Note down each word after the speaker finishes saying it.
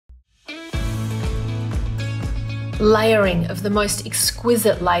Layering of the most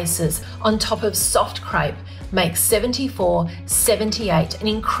exquisite laces on top of soft crepe makes 74-78 an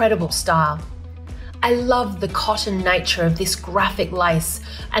incredible style. I love the cotton nature of this graphic lace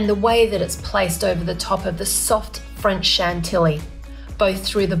and the way that it's placed over the top of the soft French chantilly, both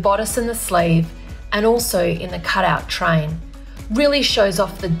through the bodice and the sleeve and also in the cutout train. Really shows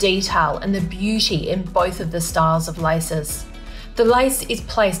off the detail and the beauty in both of the styles of laces. The lace is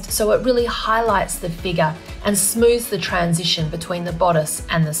placed so it really highlights the figure and smooths the transition between the bodice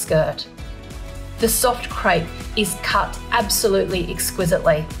and the skirt. The soft crepe is cut absolutely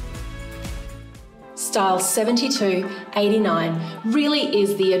exquisitely. Style 72-89 really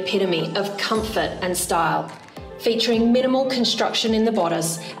is the epitome of comfort and style. Featuring minimal construction in the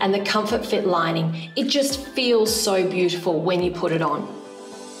bodice and the comfort fit lining, it just feels so beautiful when you put it on.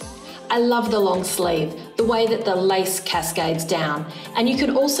 I love the long sleeve, the way that the lace cascades down, and you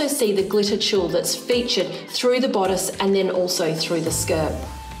can also see the glitter tulle that's featured through the bodice and then also through the skirt.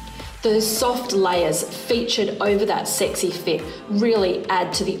 Those soft layers featured over that sexy fit really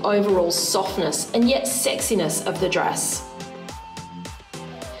add to the overall softness and yet sexiness of the dress.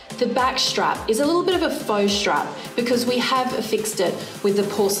 The back strap is a little bit of a faux strap because we have affixed it with the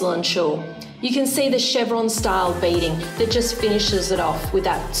porcelain tulle. You can see the chevron style beading that just finishes it off with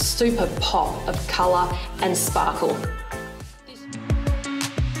that super pop of colour and sparkle.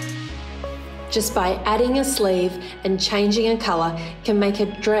 Just by adding a sleeve and changing a colour can make a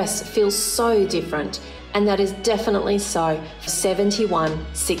dress feel so different, and that is definitely so for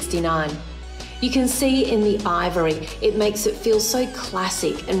 71-69. You can see in the ivory, it makes it feel so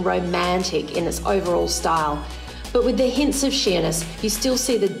classic and romantic in its overall style. But with the hints of sheerness, you still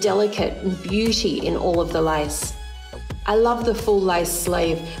see the delicate and beauty in all of the lace. I love the full lace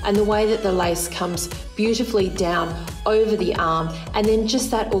sleeve and the way that the lace comes beautifully down over the arm and then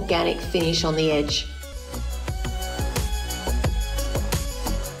just that organic finish on the edge.